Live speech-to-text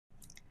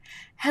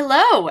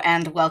Hello,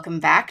 and welcome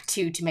back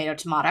to Tomato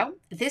Tomato.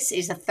 This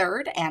is the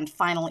third and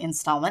final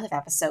installment of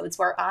episodes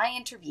where I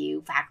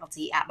interview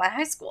faculty at my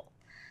high school.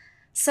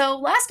 So,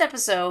 last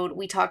episode,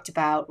 we talked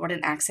about what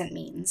an accent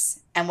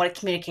means and what it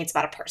communicates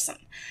about a person.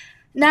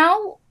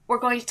 Now, we're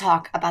going to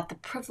talk about the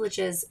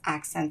privileges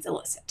accents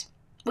elicit.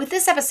 With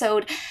this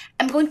episode,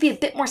 I'm going to be a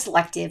bit more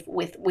selective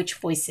with which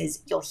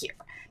voices you'll hear,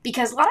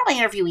 because a lot of my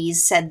interviewees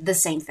said the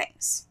same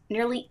things.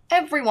 Nearly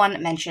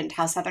everyone mentioned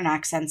how Southern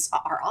accents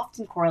are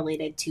often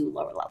correlated to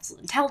lower levels of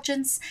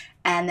intelligence,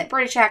 and that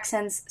British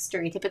accents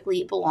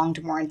stereotypically belong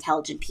to more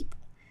intelligent people.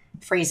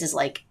 Phrases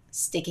like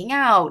sticking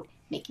out,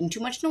 making too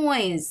much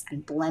noise,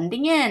 and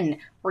blending in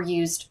were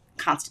used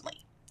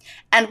constantly.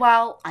 And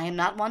while I am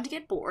not one to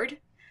get bored,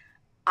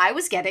 I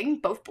was getting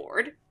both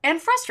bored and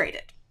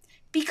frustrated.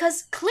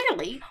 Because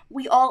clearly,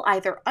 we all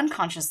either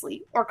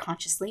unconsciously or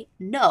consciously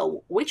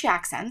know which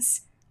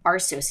accents are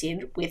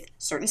associated with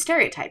certain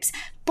stereotypes,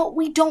 but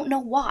we don't know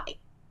why.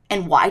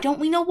 And why don't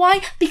we know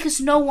why? Because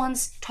no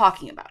one's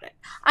talking about it.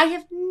 I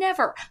have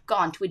never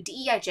gone to a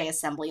DEIJ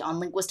assembly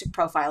on linguistic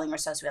profiling or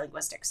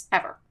sociolinguistics,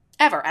 ever.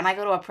 Ever, and I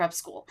go to a prep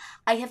school.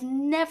 I have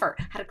never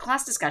had a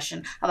class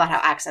discussion about how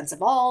accents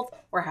evolve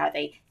or how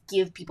they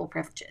give people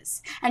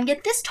privileges. And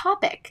yet this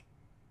topic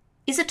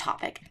is a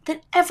topic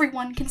that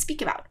everyone can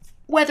speak about,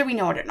 whether we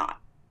know it or not.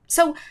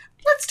 So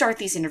let's start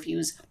these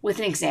interviews with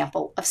an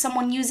example of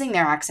someone using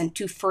their accent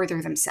to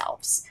further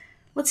themselves.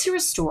 Let's hear a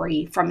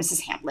story from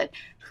Mrs. Hamlet,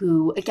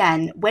 who,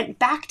 again, went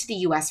back to the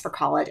US for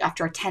college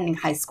after attending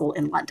high school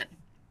in London.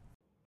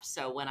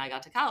 So when I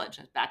got to college,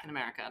 I was back in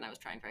America, and I was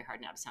trying very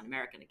hard now to sound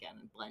American again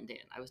and blend in.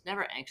 I was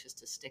never anxious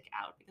to stick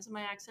out because of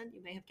my accent,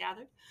 you may have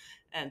gathered.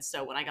 And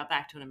so when I got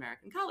back to an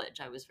American college,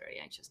 I was very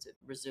anxious to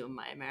resume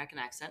my American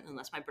accent. And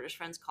unless my British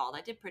friends called,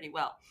 I did pretty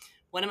well.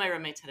 One of my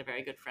roommates had a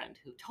very good friend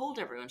who told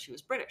everyone she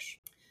was British.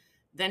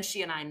 Then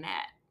she and I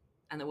met.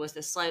 And there was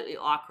this slightly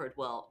awkward,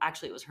 well,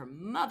 actually it was her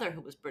mother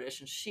who was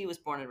British, and she was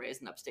born and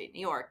raised in upstate New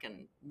York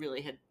and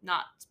really had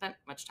not spent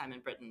much time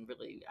in Britain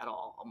really at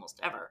all, almost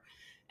ever,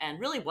 and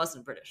really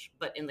wasn't British.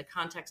 But in the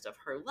context of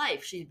her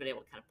life, she had been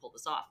able to kind of pull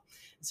this off.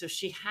 And so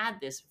she had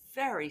this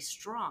very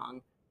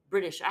strong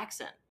British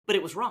accent, but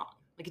it was wrong.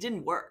 Like it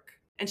didn't work.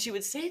 And she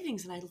would say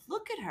things, and I'd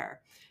look at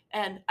her.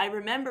 And I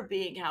remember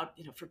being out,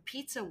 for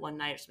pizza one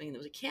night or something, and there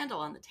was a candle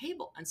on the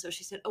table. And so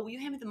she said, "Oh, will you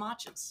hand me the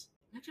matches?"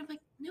 And I'm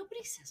like,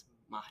 nobody says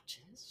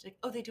matches. She's like,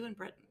 "Oh, they do in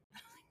Britain."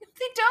 I'm like, no,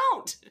 they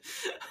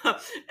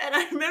don't. And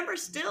I remember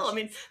still,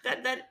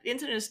 that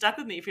incident has stuck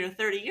with me for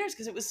 30 years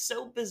because it was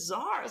so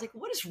bizarre. I was like,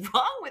 what is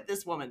wrong with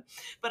this woman?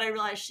 But I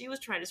realized she was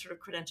trying to sort of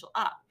credential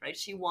up, right?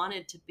 She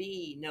wanted to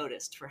be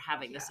noticed for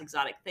having this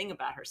exotic thing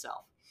about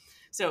herself.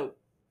 So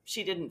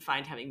she didn't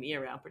find having me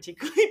around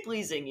particularly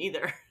pleasing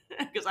either,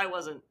 because I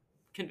wasn't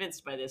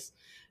convinced by this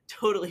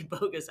totally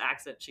bogus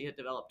accent she had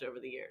developed over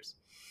the years.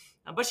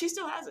 But she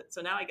still has it.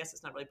 So now I guess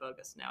it's not really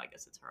bogus. Now I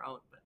guess it's her own.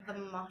 But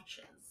The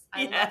matches.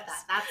 I love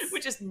that.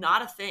 Which is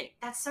not a thing.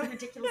 That's so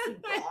ridiculously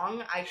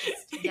wrong.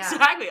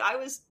 Exactly. I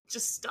was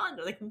just stunned.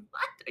 Like,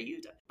 what are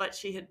you doing? But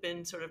she had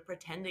been sort of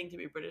pretending to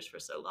be British for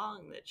so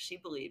long that she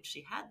believed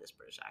she had this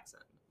British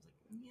accent. I was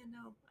like, yeah,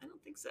 no, I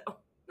don't think so.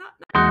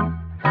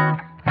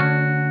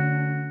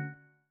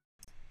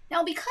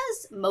 Now,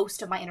 because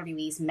most of my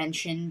interviewees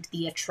mentioned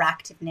the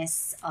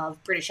attractiveness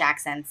of British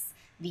accents,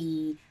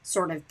 the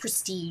sort of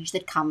prestige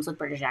that comes with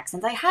British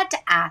accents, I had to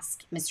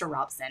ask Mr.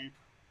 Robson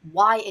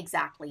why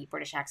exactly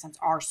British accents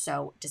are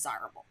so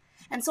desirable.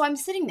 And so I'm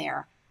sitting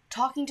there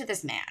talking to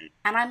this man,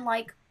 and I'm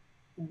like,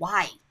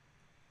 why?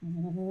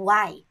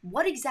 Why?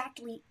 What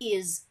exactly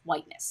is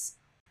whiteness?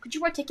 Could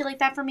you articulate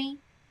that for me?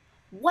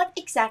 What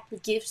exactly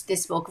gives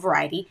this vocal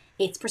variety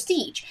its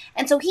prestige?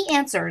 And so he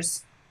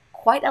answers,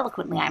 quite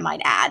eloquently, I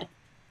might add,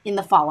 in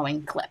the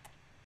following clip.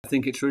 I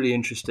think it's really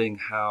interesting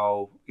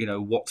how,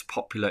 what's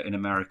popular in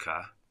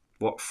America,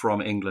 what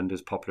from England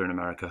is popular in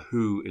America,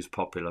 who is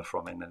popular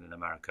from England in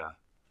America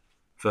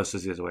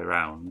versus the other way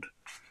around.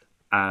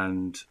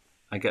 And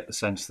I get the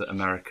sense that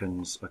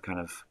Americans are kind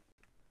of,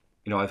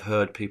 I've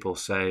heard people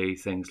say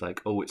things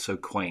like, "Oh, it's so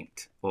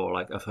quaint," or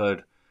like I've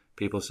heard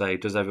people say,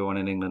 "Does everyone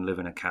in England live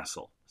in a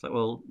castle?" It's like,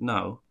 well,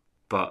 no,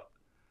 but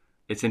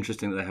it's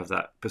interesting that they have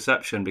that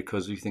perception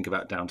because you think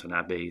about Downton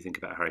Abbey, you think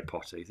about Harry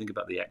Potter, you think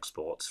about the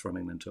exports from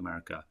England to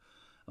America.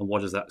 And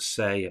what does that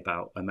say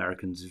about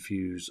Americans'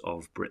 views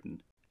of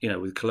Britain?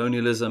 With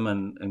colonialism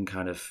and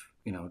kind of,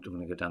 I don't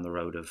want to go down the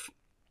road of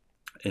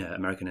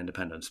American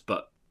independence,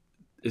 but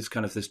it's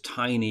kind of this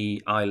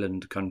tiny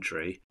island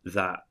country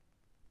that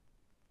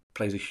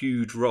plays a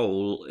huge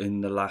role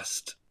in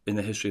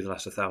the history of the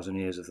last 1,000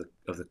 years of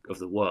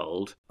the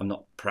world. I'm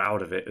not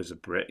proud of it as a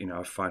Brit.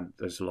 I find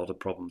there's a lot of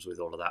problems with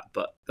all of that,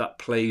 but that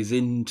plays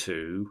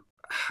into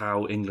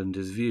how England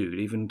is viewed,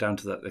 even down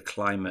to the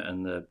climate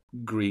and the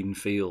green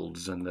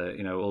fields and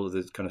all of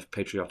the kind of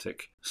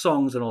patriotic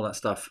songs and all that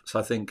stuff. So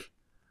I think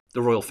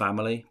the royal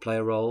family play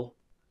a role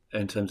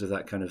in terms of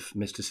that kind of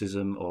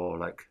mysticism, or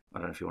like, I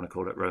don't know if you want to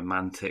call it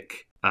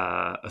romantic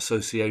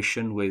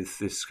association with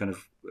this kind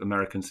of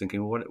Americans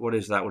thinking, well, what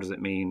is that? What does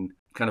it mean?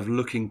 Kind of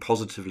looking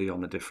positively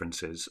on the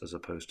differences as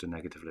opposed to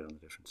negatively on the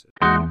differences.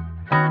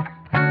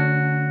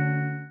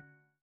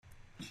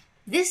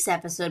 This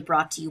episode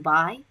brought to you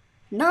by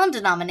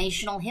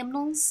non-denominational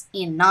hymnals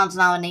in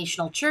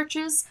non-denominational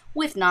churches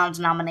with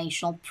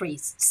non-denominational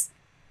priests,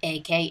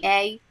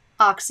 aka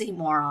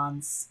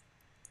oxymorons.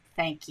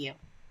 Thank you.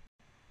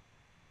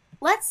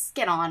 Let's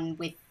get on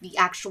with the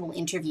actual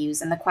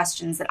interviews and the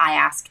questions that I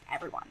ask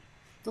everyone.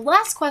 The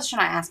last question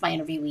I asked my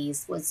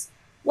interviewees was,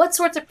 what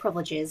sorts of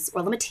privileges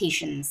or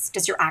limitations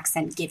does your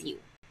accent give you?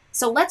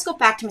 So let's go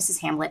back to Mrs.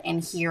 Hamlet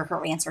and hear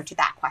her answer to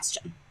that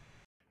question.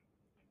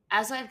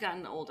 As I've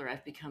gotten older,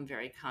 I've become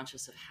very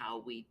conscious of how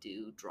we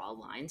do draw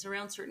lines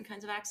around certain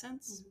kinds of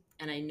accents. Mm-hmm.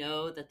 And I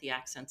know that the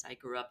accents I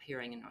grew up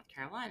hearing in North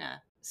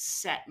Carolina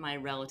set my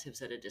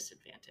relatives at a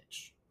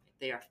disadvantage.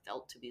 They are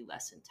felt to be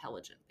less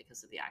intelligent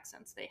because of the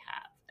accents they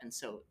have. And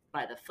so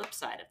by the flip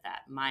side of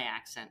that, my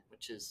accent,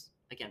 which is,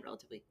 again,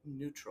 relatively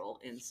neutral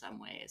in some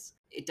ways,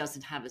 it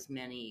doesn't have as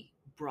many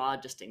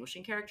broad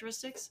distinguishing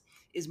characteristics,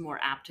 is more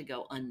apt to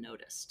go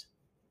unnoticed.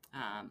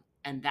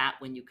 And that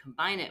when you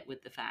combine it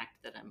with the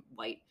fact that I'm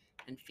white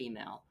and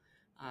female,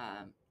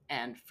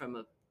 and from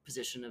a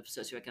position of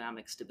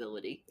socioeconomic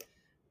stability,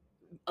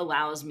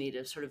 allows me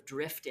to sort of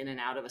drift in and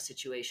out of a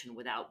situation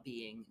without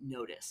being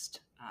noticed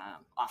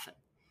often.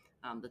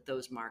 That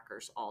those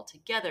markers all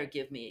together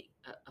give me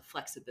a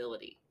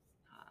flexibility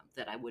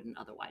that I wouldn't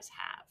otherwise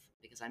have,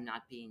 because I'm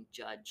not being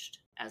judged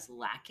as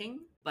lacking,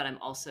 but I'm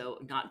also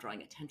not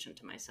drawing attention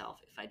to myself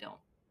if I don't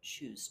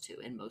choose to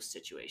in most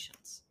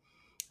situations.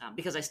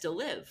 Because I still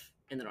live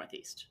in the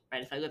Northeast,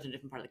 right? If I lived in a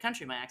different part of the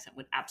country, my accent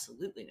would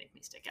absolutely make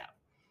me stick out.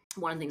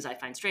 One of the things I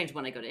find strange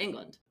when I go to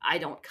England, I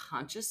don't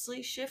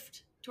consciously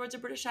shift towards a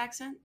British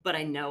accent, but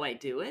I know I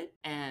do it.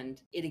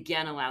 And it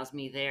again allows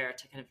me there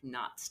to kind of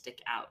not stick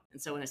out.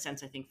 And so in a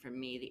sense, I think for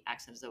me, the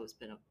accent has always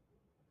been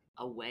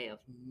a way of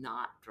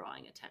not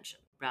drawing attention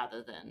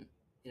rather than,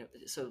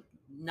 so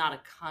not a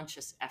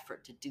conscious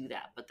effort to do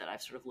that, but that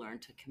I've sort of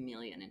learned to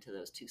chameleon into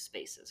those two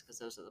spaces, because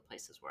those are the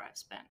places where I've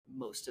spent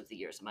most of the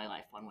years of my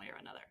life one way or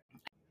another.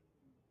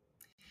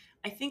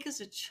 I think as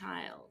a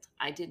child,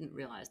 I didn't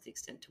realize the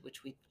extent to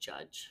which we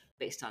judge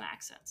based on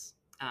accents,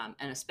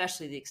 and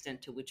especially the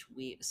extent to which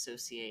we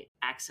associate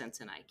accents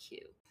and IQ.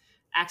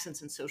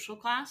 Accents and social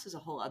class is a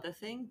whole other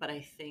thing, but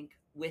I think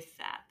with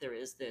that, there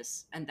is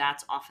this, and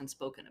that's often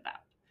spoken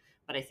about.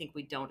 But I think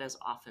we don't as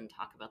often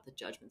talk about the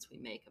judgments we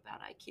make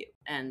about IQ.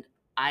 And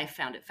I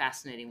found it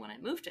fascinating when I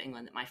moved to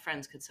England that my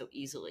friends could so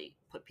easily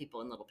put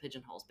people in little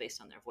pigeonholes based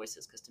on their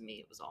voices, because to me,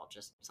 it was all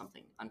just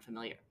something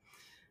unfamiliar.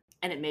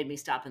 And it made me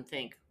stop and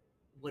think,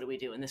 what do we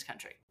do in this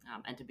country?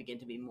 And to begin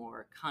to be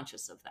more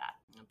conscious of that.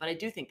 But I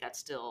do think that's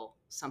still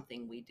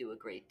something we do a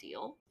great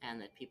deal,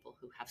 and that people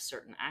who have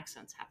certain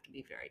accents have to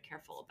be very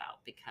careful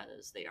about,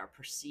 because they are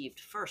perceived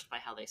first by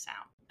how they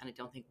sound. And I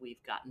don't think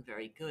we've gotten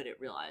very good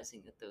at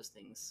realizing that those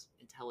things,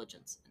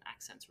 intelligence and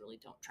accents, really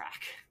don't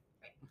track.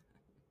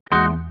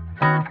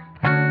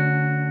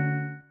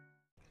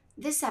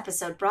 This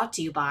episode brought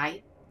to you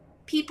by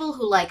people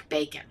who like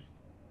bacon.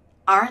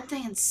 Aren't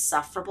they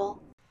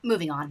insufferable?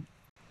 Moving on.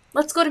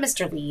 Let's go to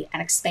Mr. Lee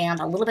and expand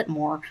a little bit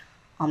more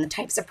on the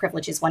types of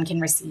privileges one can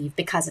receive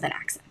because of an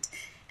accent.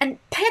 And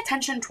pay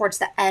attention towards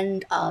the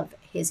end of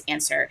his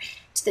answer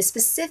to the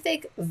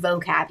specific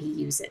vocab he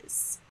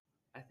uses.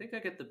 I think I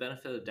get the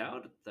benefit of the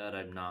doubt that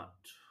I'm not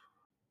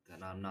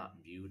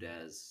viewed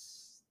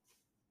as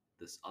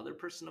this other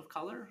person of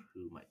color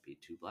who might be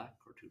too black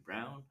or too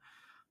brown.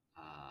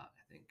 I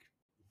think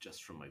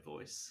just from my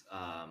voice.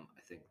 I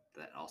think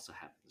that also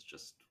happens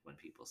just when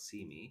people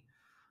see me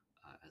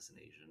as an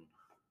Asian.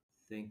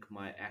 I think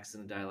my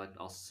accent and dialect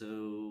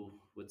also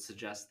would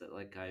suggest that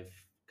I've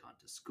gone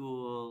to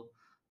school,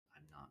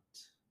 I'm not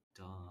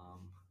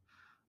dumb,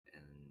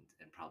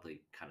 and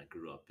probably kind of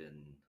grew up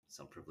in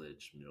some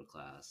privileged middle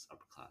class,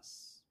 upper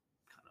class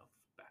kind of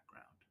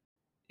background.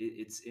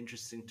 It's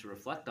interesting to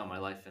reflect on my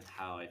life and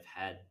how I've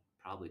had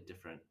probably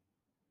different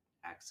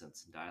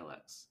accents and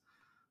dialects.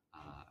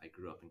 I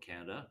grew up in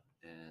Canada,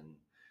 and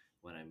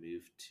when I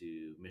moved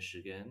to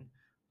Michigan,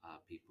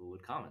 people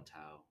would comment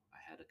how I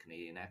had a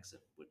Canadian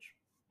accent, which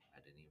I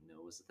didn't even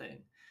know was a thing.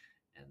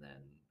 And then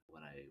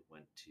when I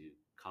went to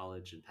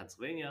college in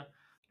Pennsylvania,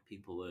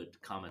 people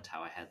would comment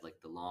how I had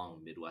the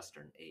long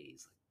Midwestern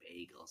A's, like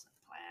bagels and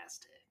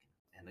plastic.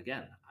 And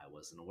again, I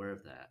wasn't aware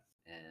of that.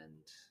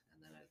 And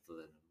then I've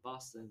lived in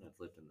Boston, I've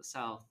lived in the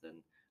South, and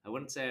I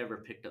wouldn't say I ever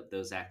picked up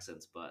those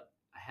accents, but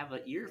I have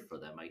an ear for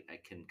them. I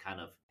can kind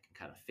of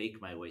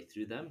fake my way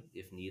through them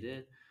if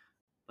needed.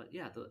 But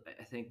yeah,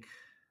 I think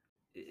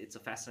it's a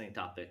fascinating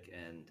topic,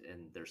 and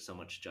there's so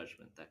much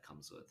judgment that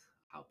comes with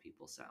how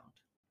people sound.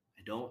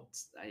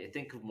 I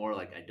think of more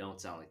like I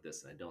don't sound like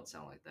this and I don't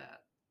sound like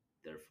that.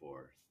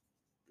 Therefore,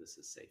 this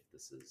is safe.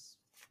 This is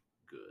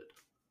good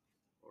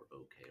or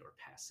okay or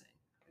passing,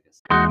 I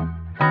guess.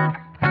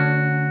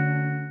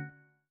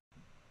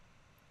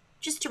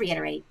 Just to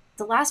reiterate,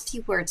 the last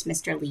few words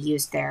Mr. Lee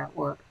used there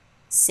were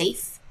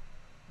safe,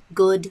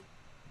 good,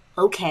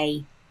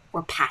 Okay,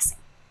 we're passing.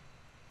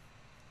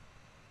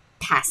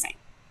 Passing.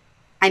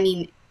 I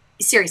mean,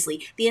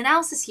 seriously, the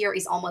analysis here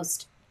is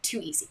almost too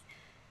easy.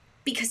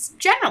 Because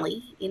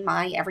generally, in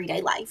my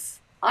everyday life,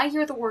 I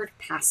hear the word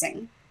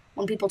passing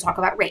when people talk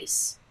about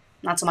race,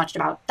 not so much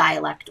about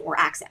dialect or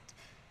accent.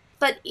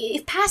 But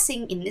if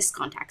passing in this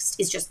context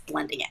is just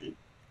blending in,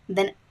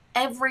 then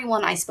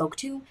everyone I spoke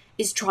to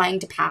is trying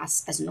to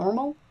pass as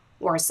normal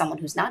or as someone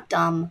who's not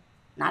dumb,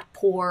 not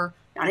poor,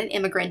 not an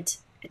immigrant,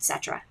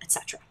 etc.,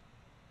 etc.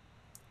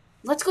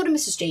 Let's go to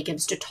Mrs.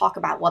 Jacobs to talk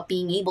about what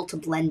being able to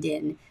blend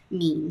in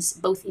means,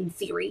 both in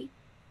theory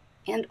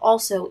and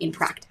also in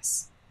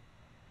practice.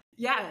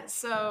 Yeah,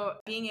 so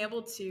being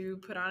able to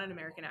put on an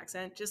American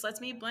accent just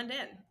lets me blend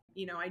in.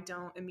 I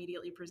don't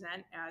immediately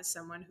present as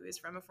someone who is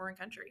from a foreign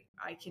country.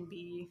 I can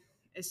be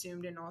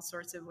assumed in all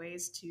sorts of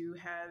ways to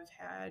have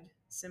had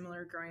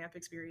similar growing up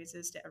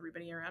experiences to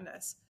everybody around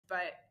us.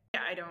 But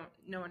yeah,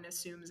 no one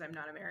assumes I'm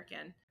not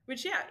American,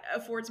 which, yeah,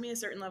 affords me a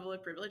certain level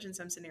of privilege in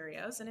some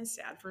scenarios and is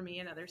sad for me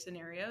in other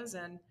scenarios.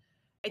 And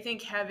I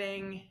think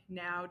having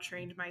now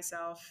trained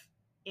myself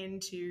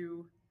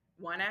into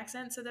one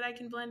accent so that I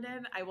can blend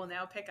in, I will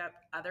now pick up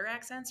other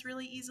accents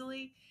really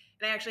easily.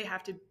 And I actually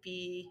have to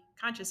be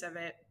conscious of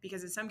it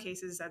because in some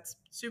cases that's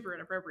super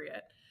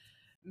inappropriate.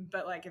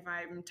 But like if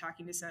I'm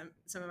talking to some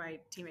of my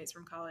teammates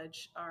from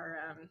college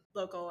are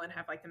local and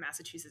have like the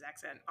Massachusetts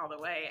accent all the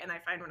way, and I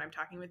find when I'm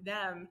talking with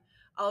them,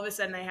 all of a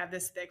sudden I have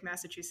this thick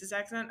Massachusetts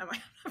accent. I'm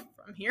like, I'm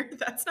not from here.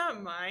 That's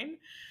not mine.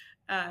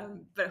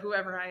 But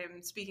whoever I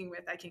am speaking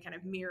with, I can kind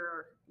of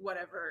mirror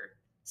whatever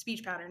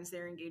speech patterns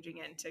they're engaging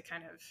in to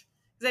kind of,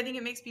 because I think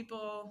it makes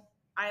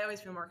I always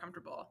feel more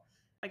comfortable.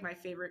 Like my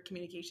favorite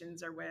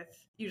communications are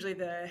with usually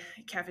the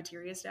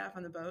cafeteria staff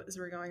on the boat as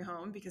we're going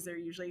home, because they're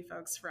usually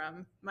folks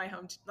from my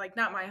like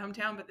not my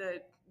hometown, but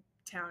the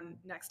town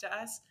next to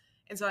us.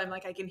 And so I'm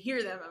like, I can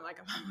hear them. I'm like,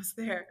 I'm almost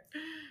there.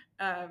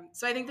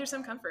 So I think there's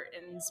some comfort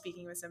in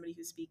speaking with somebody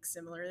who speaks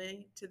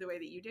similarly to the way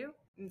that you do.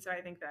 And so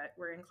I think that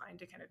we're inclined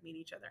to kind of meet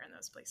each other in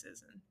those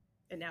places. And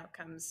it now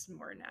comes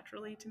more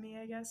naturally to me,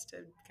 I guess,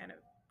 to kind of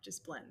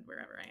just blend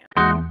wherever I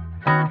am.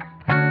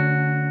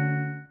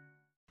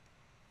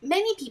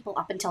 Many people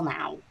up until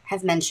now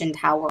have mentioned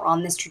how we're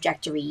on this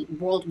trajectory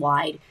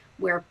worldwide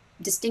where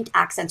distinct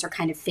accents are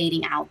kind of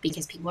fading out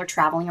because people are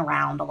traveling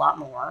around a lot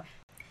more.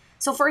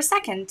 So for a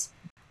second,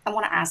 I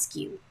want to ask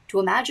you to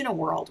imagine a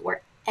world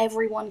where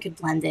everyone could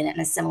blend in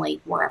and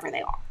assimilate wherever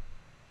they are.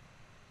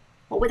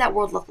 What would that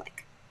world look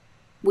like?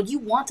 Would you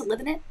want to live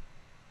in it?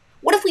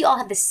 What if we all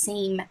had the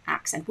same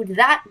accent? Would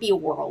that be a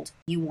world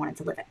you wanted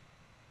to live in?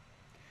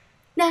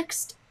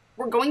 Next,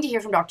 we're going to hear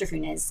from Dr.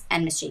 Funes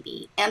and Miss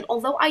JB, and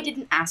although I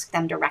didn't ask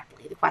them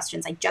directly the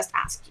questions I just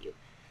asked you,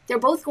 they're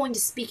both going to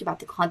speak about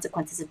the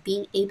consequences of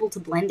being able to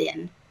blend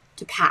in,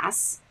 to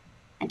pass,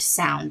 and to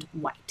sound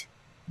white.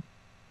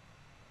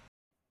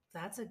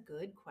 That's a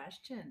good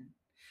question.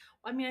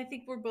 I mean, I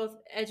think we're both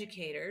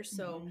educators,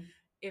 so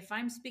if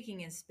I'm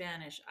speaking in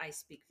Spanish, I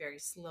speak very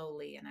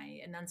slowly and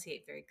I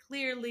enunciate very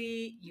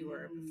clearly. You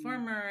are a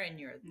performer and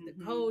you're the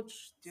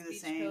coach, do the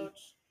same.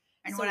 Coach.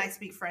 And when I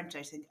speak French,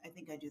 I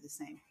think I do the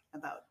same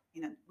about,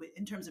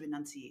 in terms of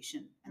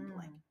enunciation and the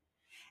like.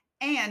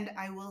 And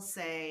I will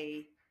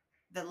say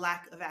the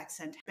lack of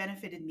accent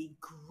benefited me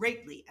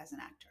greatly as an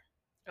actor.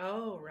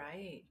 Oh,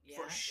 right.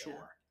 For sure.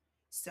 Yeah.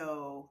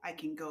 So I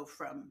can go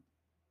from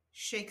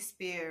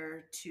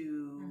Shakespeare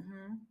to,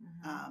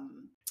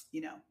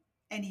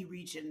 any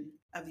region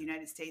of the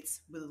United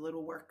States with a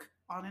little work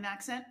on an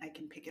accent. I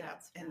can pick it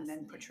up and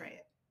then portray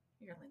it.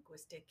 Your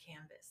linguistic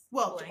canvas.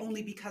 Well,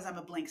 only because I'm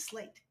a blank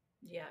slate.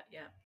 Yeah.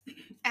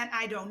 And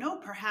I don't know,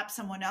 perhaps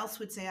someone else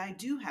would say I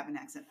do have an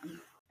accent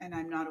and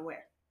I'm not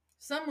aware.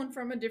 Someone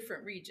from a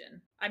different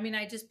region. I mean,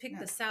 I just picked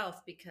the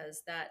South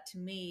because that to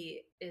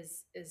me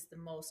is the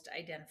most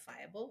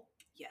identifiable.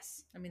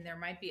 Yes. I mean, there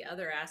might be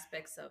other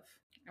aspects of,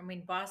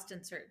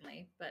 Boston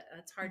certainly, but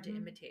that's hard to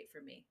imitate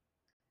for me.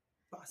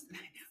 Boston, I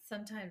know.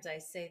 Sometimes I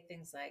say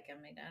things like, I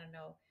don't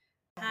know,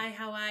 hi,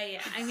 how are you?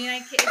 I mean,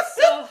 it's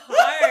so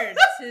hard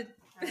to.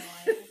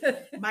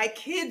 My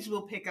kids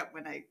will pick up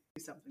when I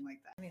do something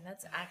like that. I mean,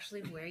 that's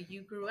actually where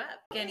you grew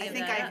up. I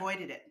think I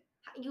avoided it.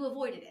 You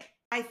avoided it.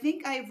 I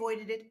think I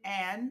avoided it,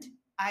 and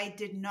I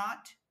did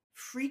not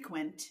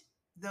frequent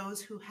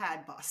those who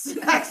had Boston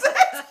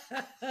accents.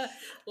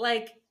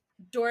 Like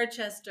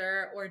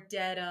Dorchester or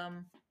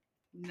Dedham.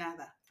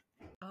 Nada.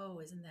 Oh,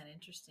 isn't that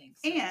interesting?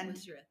 So and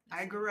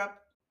I grew up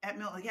at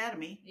Milton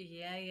Academy.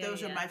 Yeah.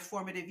 Those are my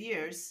formative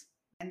years,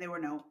 and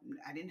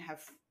I didn't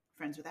have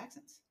friends with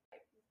accents.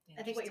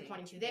 I think what you're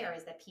pointing to there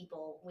is that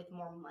people with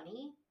more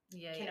money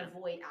can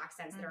avoid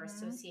accents that are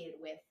associated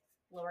with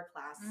lower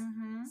class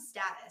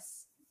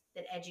status.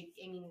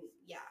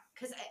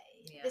 Because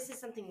this is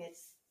something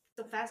that's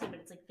so fascinating,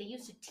 but it's like they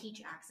used to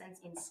teach accents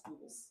in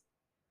schools.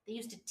 They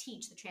used to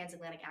teach the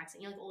transatlantic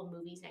accent, like old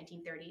movies,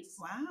 1930s.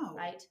 Wow.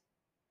 Right?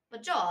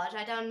 But George,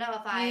 I don't know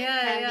if I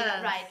can do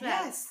that right.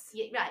 Yes.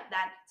 Right,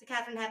 that's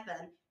Catherine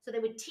Hepburn. So they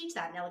would teach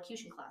that in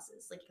elocution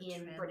classes, like The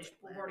in British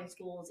boarding transatlantic.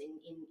 schools, in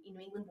New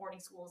England boarding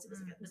schools. It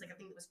was like a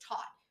thing that was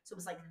taught. So it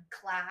was like Mhm.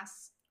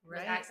 class with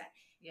Right. accent.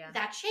 Yeah.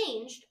 That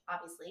changed,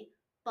 obviously,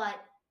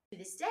 but to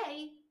this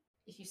day,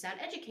 if you sound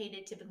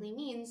educated, typically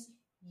means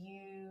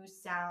you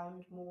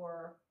sound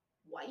more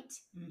white,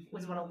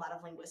 was what a lot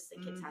of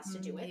linguistic kids has to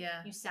do with.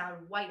 Yeah. You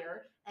sound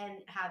whiter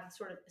and have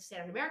sort of a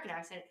standard American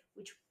accent,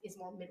 which is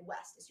more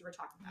Midwest, as you were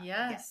talking about.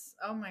 Yes.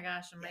 Oh my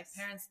gosh. And my Yes.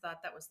 parents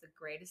thought that was the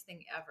greatest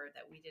thing ever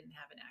that we didn't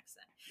have an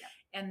accent. Yep.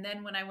 And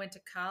then when I went to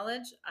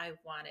college, I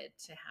wanted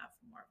to have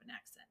more of an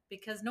accent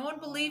because no one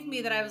believed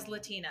me that I was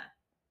Latina.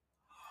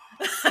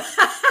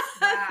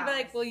 Wow.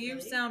 Like, well, you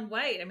Really? sound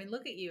white. I mean,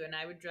 look at you. And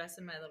I would dress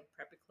in my little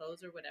preppy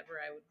clothes or whatever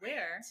I would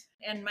wear.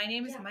 And my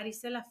name is Yeah.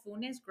 Maricela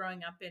Funes,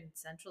 growing up in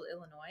central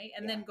Illinois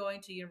and then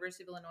going to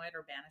University of Illinois at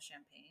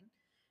Urbana-Champaign.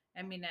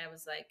 I mean, I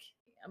was like,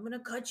 I'm going to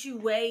cut you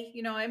way.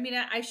 You know, I mean,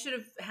 I should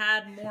have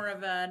had more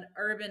of an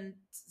urban,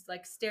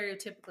 like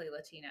stereotypically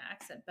Latina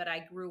accent, but I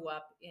grew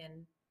up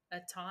in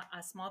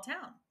a small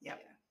town.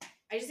 Yep.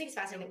 I just think it's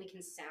fascinating that we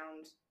can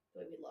sound the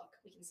way we look.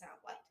 We can sound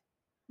white.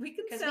 We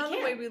can 'Cause we sound the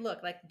way can. we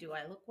look. Like, do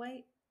I look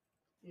white?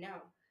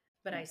 No.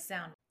 But I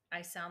sound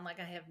like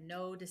I have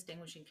no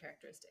distinguishing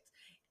characteristics.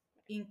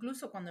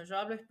 Incluso cuando yo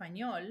hablo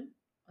español,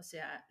 o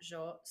sea,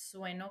 yo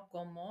sueno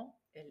como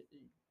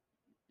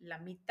la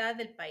mitad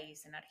del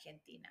país en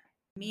Argentina.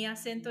 Mi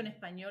acento en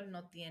español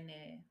no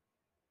tiene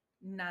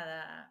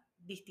nada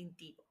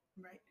distintivo.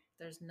 Right.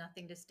 There's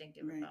nothing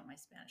distinctive Right. about my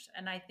Spanish.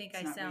 And I think It's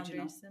I not sound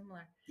regional. very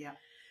similar. Yeah.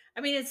 I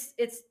mean,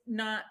 it's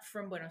not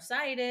from Buenos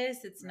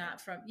Aires. It's Right.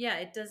 not from,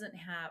 it doesn't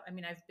have, I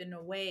mean, I've been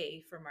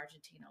away from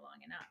Argentina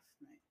long enough.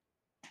 Right.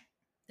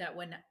 That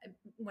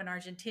when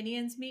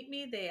Argentinians meet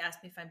me, they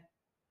ask me if I'm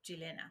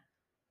Chilena.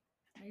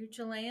 Are you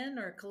Chilean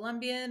or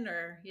Colombian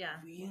or,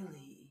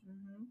 Really?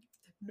 Mm-hmm.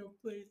 No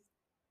place.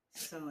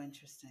 So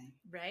interesting.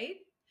 Right?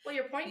 Well,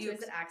 your point too You-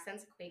 is that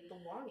accents equate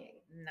belonging,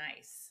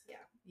 Nice.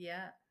 Yeah.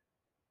 Yeah.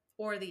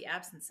 Or the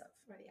absence of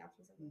or the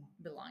absence of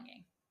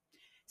belonging.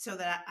 So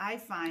that I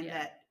find Yeah.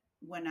 that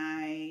when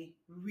I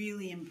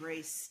really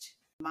embraced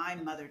my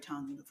mother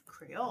tongue of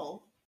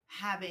Creole,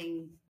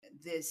 having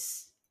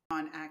this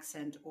on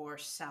accent or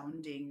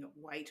sounding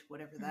white,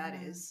 whatever that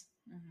Mhm. is,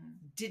 Mm-hmm.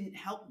 didn't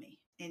help me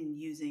in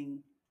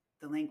using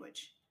the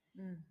language.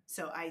 Mm.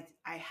 So I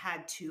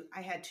had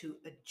to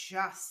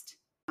adjust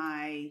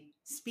my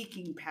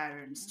speaking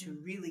patterns to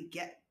really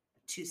get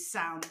to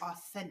sound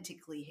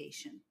authentically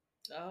Haitian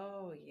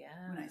Oh,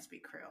 yeah. when I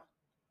speak Creole.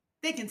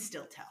 They can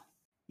still tell.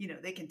 You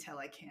know, they can tell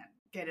I can't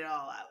get it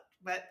all out.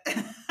 But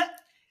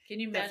Can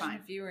you They're imagine fine.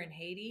 if you were in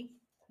Haiti?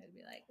 I'd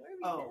be like, where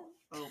are we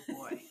oh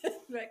boy.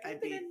 Like,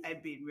 I'd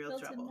be in real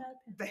Milton trouble.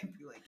 Malcolm. They'd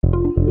be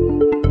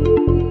like,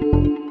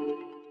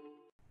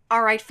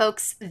 All right,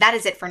 folks, that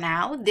is it for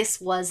now. This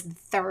was the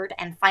third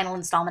and final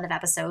installment of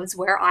episodes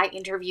where I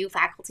interview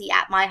faculty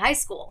at my high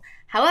school.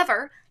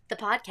 However, the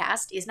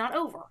podcast is not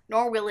over,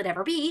 nor will it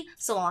ever be,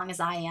 so long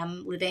as I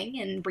am living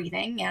and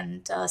breathing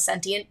and a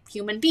sentient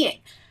human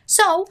being.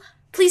 So,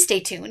 please stay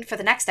tuned for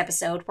the next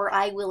episode where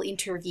I will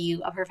interview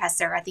a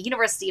professor at the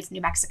University of New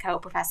Mexico,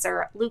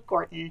 Professor Luke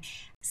Gordon.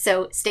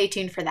 So, stay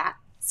tuned for that.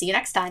 See you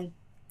next time.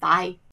 Bye.